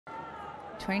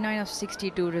29 of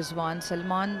 62, Rizwan.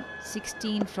 Salman,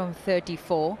 16 from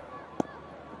 34.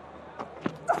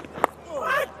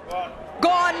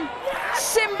 Gone!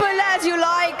 Simple as you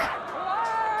like.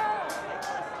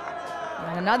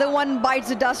 And another one bites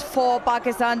the dust for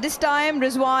Pakistan. This time,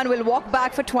 Rizwan will walk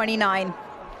back for 29.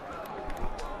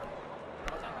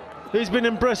 He's been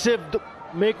impressive.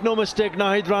 Make no mistake,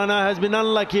 Nahid Rana has been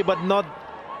unlucky, but not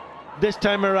this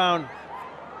time around.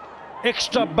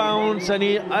 Extra bounce, and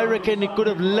I reckon he could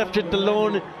have left it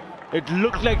alone. It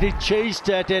looked like he chased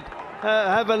at it.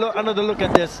 Have a look, another look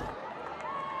at this.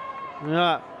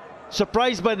 Yeah,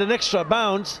 surprised by the extra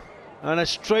bounce and a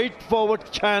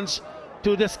straightforward chance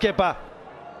to the skipper.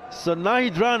 So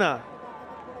Nahid Rana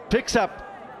picks up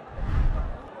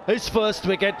his first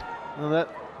wicket.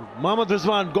 Mohammad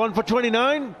Rizwan gone for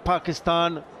 29.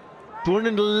 Pakistan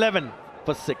 211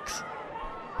 for 6.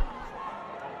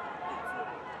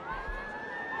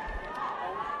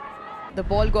 The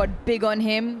ball got big on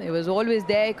him. It was always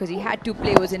there because he had to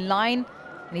play, was in line.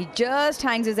 And he just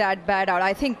hangs his bat out.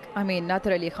 I think,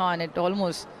 Nathar Ali Khan, it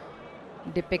almost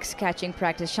depicts catching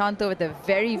practice. Shanto with a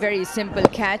very, very simple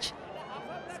catch.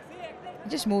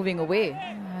 Just moving away.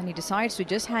 And he decides to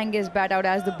just hang his bat out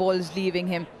as the ball is leaving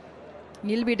him.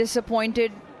 He'll be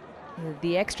disappointed.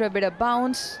 The extra bit of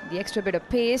bounce, the extra bit of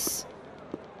pace.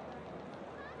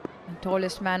 The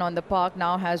tallest man on the park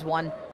now has one.